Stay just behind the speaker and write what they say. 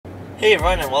Hey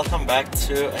everyone, and welcome back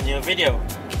to a new video.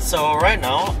 So right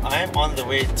now I'm on the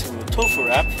way to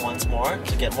Tofuwrap once more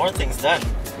to get more things done.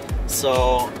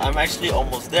 So I'm actually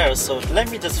almost there, so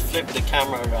let me just flip the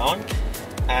camera around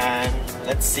and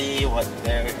let's see what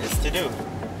there is to do.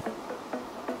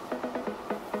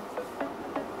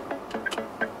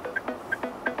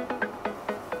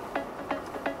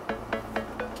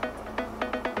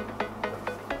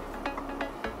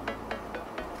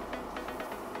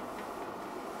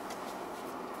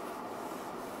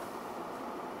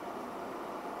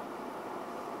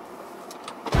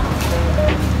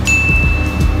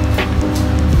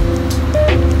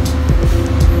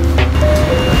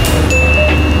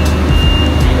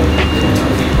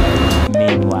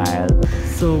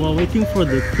 So while waiting for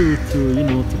the crew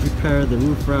to prepare the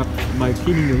roof wrap by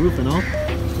cleaning the roof and all,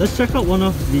 let's check out one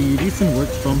of the recent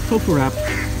works from Tofuwrap,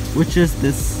 which is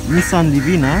this Nissan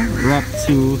Livina wrapped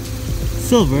to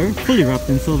silver, fully wrapped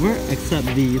in silver, except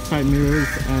the side mirrors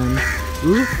and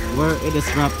roof where it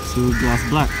is wrapped to gloss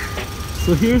black.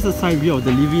 So here's the side view of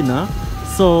the Livina.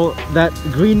 So that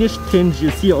greenish tinge you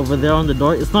see over there on the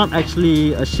door is not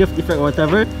actually a shift effect or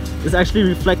whatever. It's actually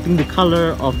reflecting the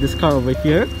color of this car over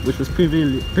here, which was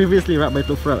previously wrapped by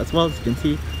Tofuwrap as well. As you can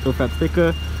see, Tofuwrap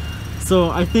sticker. So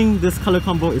I think this color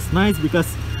combo is nice because,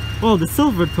 well, the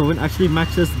silver tone actually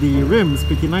matches the rims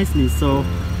pretty nicely, so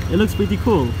it looks pretty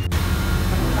cool.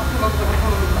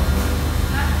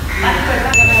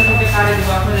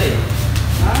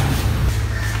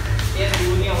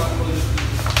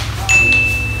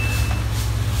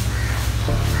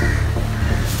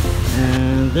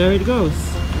 And there it goes.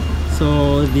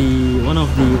 So one of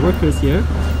the workers here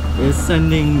is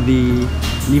sending the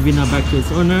Livina back to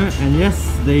its owner, and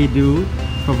yes, they do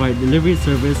provide delivery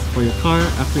service for your car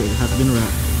after it has been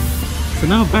wrapped. So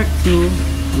now back to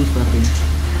roof wrapping.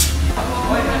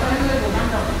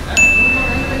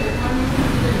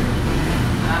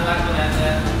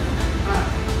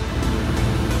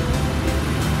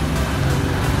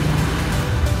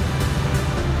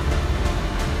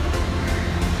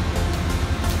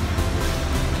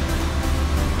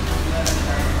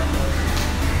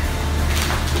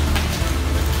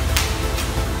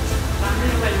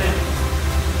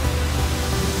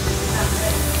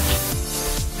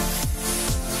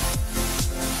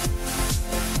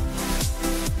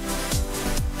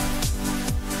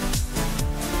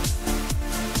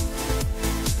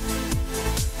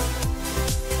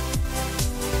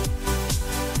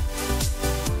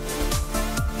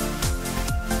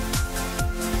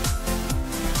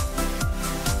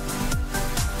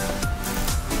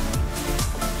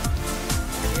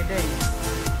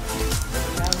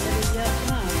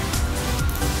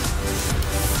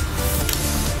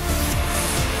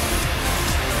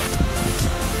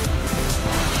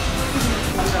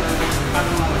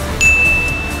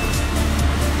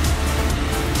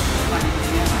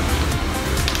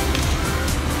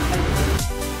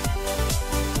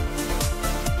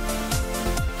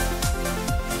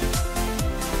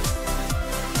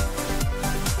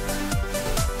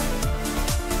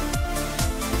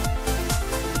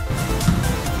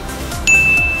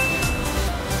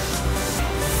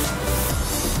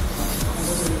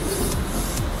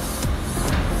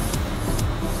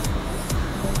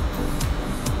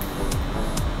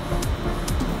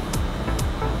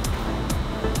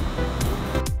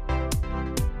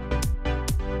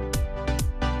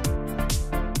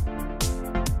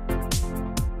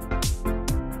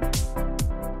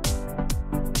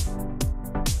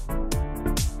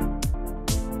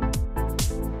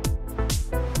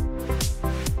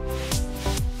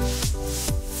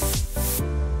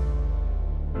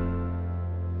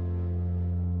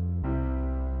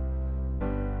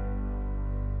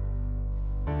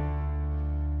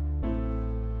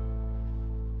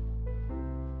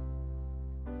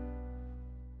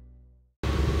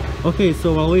 Okay,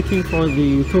 so while waiting for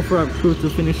the Tofuwrap crew to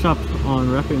finish up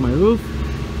on wrapping my roof,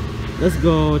 let's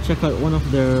go check out one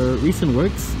of their recent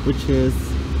works, which is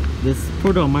this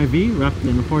Proto Myvi wrapped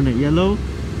in hornet yellow,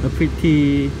 a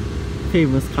pretty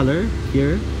famous color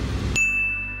here.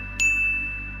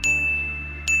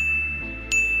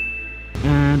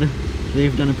 And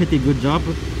they've done a pretty good job.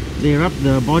 They wrapped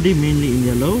the body mainly in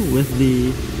yellow with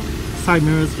the side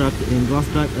mirrors wrapped in gloss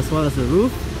black as well as the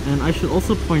roof. And I should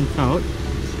also point out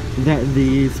that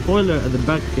the spoiler at the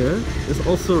back here is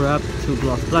also wrapped to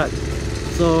gloss black,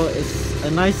 so it's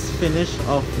a nice finish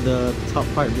of the top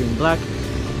part being black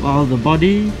while the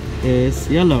body is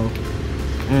yellow,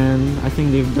 and I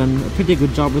think they've done a pretty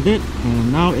good job with it.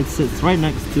 And now it sits right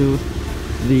next to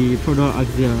the Proto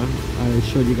Axia I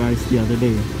showed you guys the other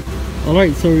day.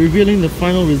 Alright, so revealing the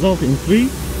final result in 3,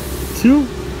 2,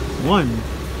 1.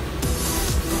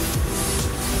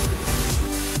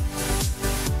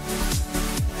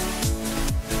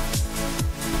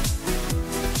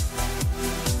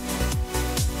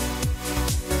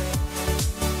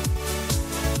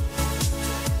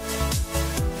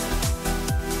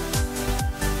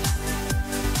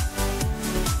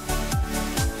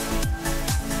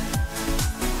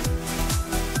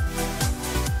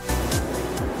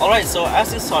 Alright, so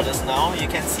as you saw just now, you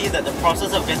can see that the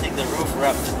process of getting the roof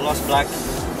wrapped to gloss black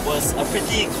was a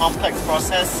pretty complex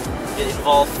process. It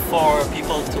involved 4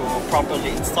 people to properly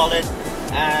install it,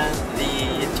 and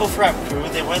the Tofuwrap crew,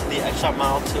 they went the extra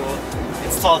mile to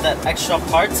install that extra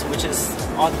parts which is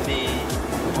on the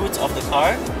boot of the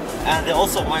car, and they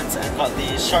also went and got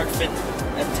the shark fin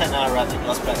antenna wrapped in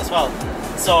gloss black as well.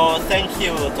 So thank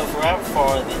you Tofuwrap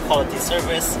for the quality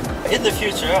service. In the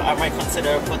future, I might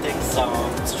consider putting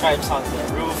some stripes on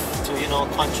the roof to, you know,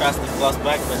 contrast the gloss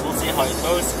black, but we'll see how it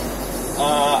goes.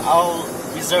 I'll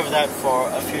reserve that for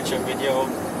a future video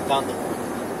down the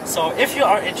road. So if you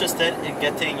are interested in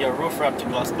getting your roof wrapped to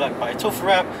gloss black by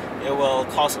Tofuwrap, it will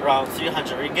cost around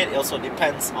 300 ringgit. It also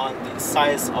depends on the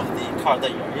size of the car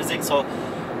that you are using. So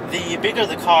the bigger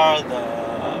the car,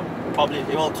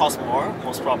 it will cost more,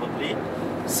 most probably.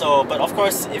 So, but of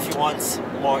course, if you want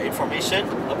more information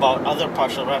about other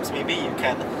partial wraps, maybe you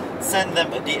can send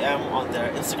them a DM on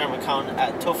their Instagram account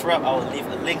at Tofuwrap. I will leave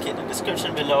a link in the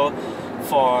description below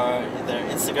for their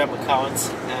Instagram accounts.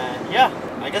 And yeah,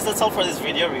 I guess that's all for this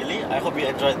video really. I hope you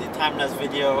enjoyed the time-lapse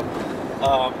video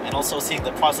and also seeing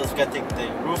the process of getting the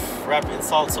roof wrap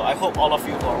installed. So I hope all of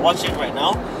you who are watching right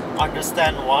now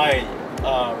understand why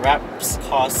wraps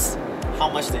cost how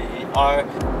much they are.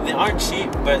 They aren't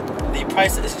cheap, but the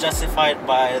price is justified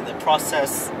by the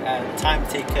process and time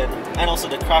taken, and also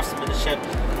the craftsmanship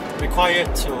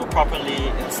required to properly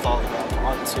install the wrap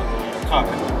onto your car.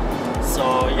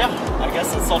 So yeah, I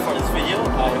guess that's all for this video.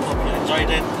 I hope you enjoyed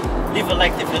it. Leave a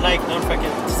like if you like, don't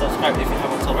forget to subscribe if you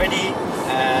haven't already,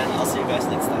 and I'll see you guys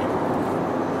next time.